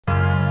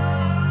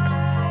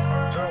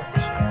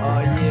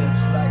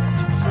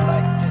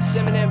It's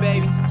Eminem,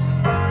 baby.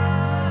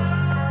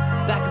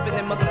 Back up in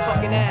that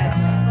motherfucking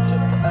ass.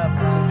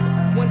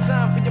 One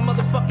time for your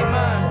motherfucking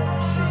mind.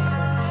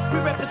 We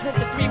represent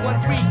the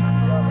 313.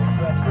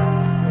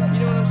 You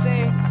know what I'm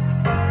saying?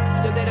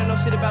 Yo, they don't know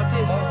shit about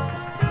this.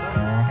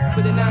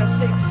 For the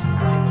 9-6.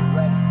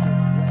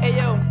 Hey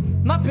yo,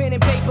 my pen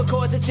and paper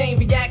cause a chain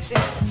reaction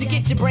to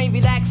get your brain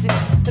relaxing.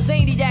 A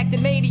zaniac,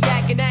 the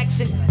maniac in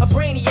action. A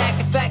brainiac,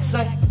 in fact,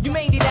 son. You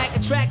mainly lack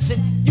attraction.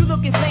 You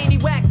look insanely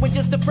whack when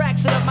just a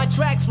fraction of my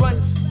tracks run.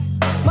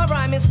 My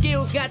rhyming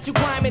skills got you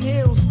climbing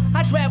hills.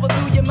 I travel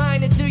through your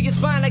mind into your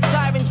spine like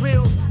siren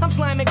drills. I'm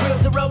slamming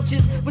grills of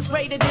roaches with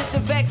spray to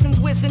disinfects and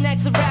twist and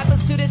X of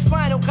rappers to this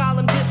spinal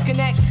column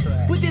disconnects.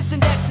 With this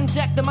index and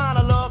check the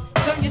monologue.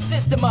 Turn your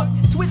system up,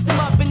 twist them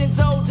up and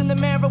indulge in the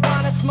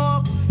marijuana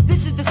smog.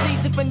 This is the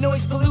season for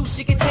noise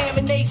pollution,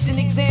 contamination,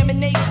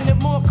 examination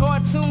of more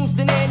cartoons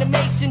than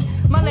animation.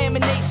 My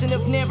lamination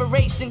of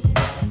narration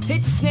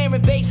hits a snare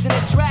and bass in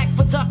a track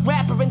for duck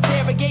rapper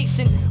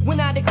interrogation. When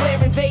I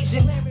declare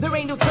invasion, there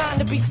ain't no time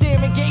to be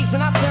staring gazing.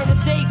 I turn the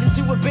stage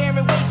into a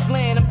barren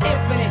wasteland. I'm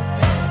infinite.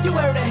 You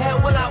heard of hell,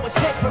 well I was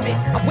sent from it.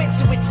 I went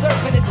to it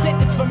serving a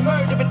sentence for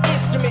murdering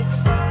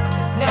instruments.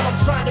 Now I'm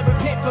trying to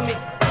repent from it.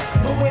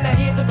 But when I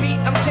hear the beat,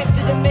 I'm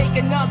tempted to make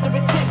another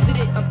attempt at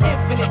it. I'm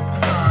infinite.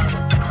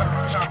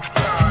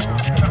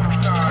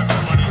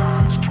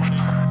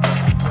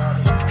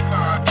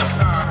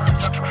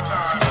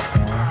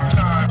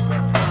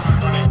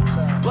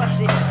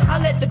 I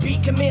let the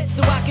beat commence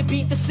so I can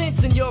beat the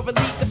sense in your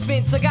elite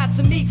defense. I got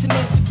some meat to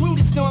mince, fruit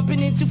is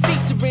stomping into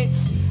feet to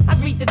rinse. I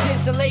greet the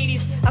gents and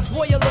ladies, I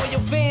spoil loyal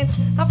fans.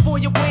 I foil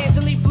your plans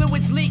and leave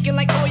fluids leaking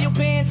like oil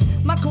pans.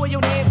 My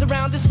coiled hands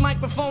around this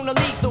microphone are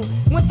lethal.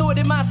 One thought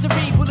in my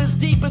cerebral is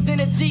deeper than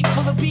a jeep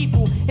full of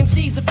people.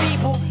 MCs are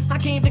feeble, I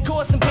came to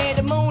cause some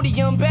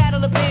pandemonium.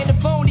 Battle a band of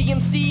phony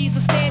MCs, a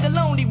stand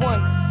alone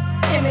one.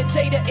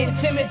 Imitator,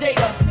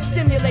 intimidator,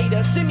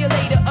 stimulator,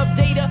 simulator of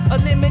data,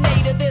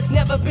 eliminator. There's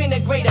never been a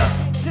greater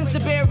since the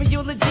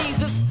burial of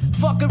Jesus.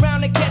 Fuck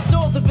around and catch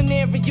all the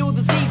venereal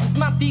diseases.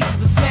 My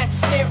thesis is smash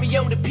the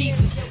stereo to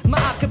pieces. My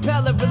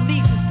acapella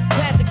releases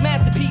classic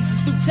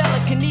masterpieces through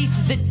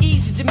telekinesis that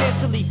eases you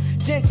mentally,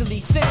 gently,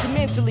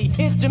 sentimentally,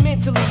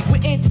 instrumentally,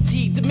 with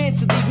entity,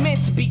 dementally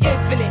meant to be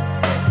infinite.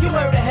 You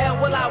heard of hell,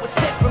 well I was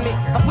sent from it.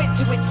 I went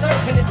to it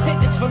serving a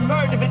sentence for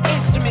murdering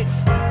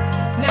instruments.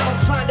 Now I'm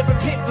trying to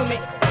repent from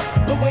it.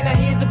 But when I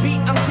hear the beat,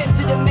 I'm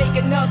tempted to make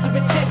another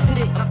attempt at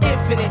it. I'm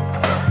infinite.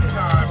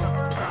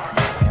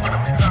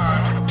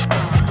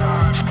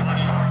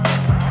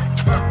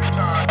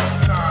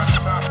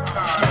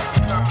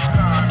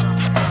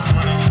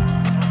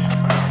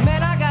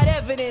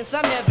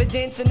 I'm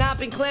evidence and I've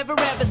been clever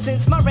ever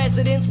since my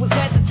residence was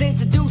hesitant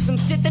to do some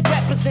shit that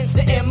represents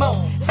the MO.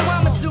 So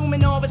I'm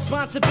assuming all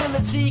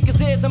responsibility, cause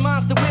there's a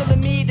monster will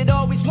in me that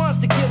always wants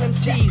to kill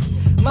MCs.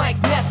 Mike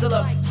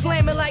Nessler,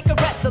 slamming like a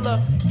wrestler,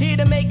 here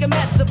to make a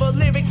mess of a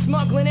lyric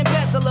smuggling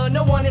embezzler.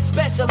 No one is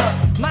specialer,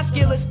 my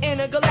skill is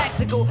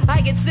intergalactical.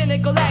 I get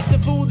cynical, act a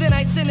fool, then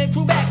I send it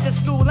through back to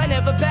school. I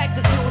never backed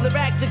a tool or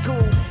act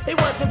cool, it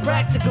wasn't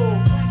practical.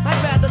 I'd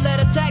rather let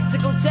a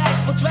tactical,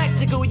 tactful track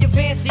to go your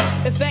fancy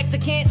effect I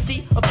can't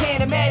see or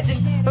can't imagine.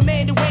 A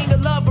man who ain't a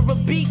lover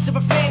of beats or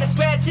a fan of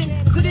scratching.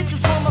 So this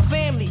is for my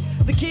family,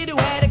 the kid who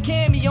had a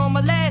cameo on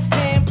my last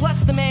jam,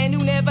 plus the man who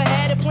never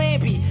had a plan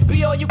B.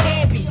 Be all you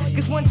can be,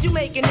 cause once you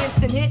make an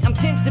instant hit, I'm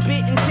tense to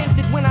bit and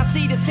tempted when I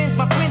see the sins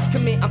my friends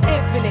commit. I'm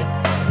infinite.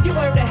 You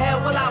heard of hell,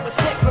 well I was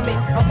sent from it.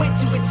 I went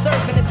to it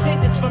serving a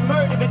sentence for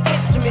murdering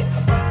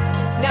instruments.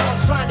 Now I'm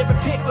trying to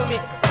repent from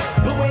it.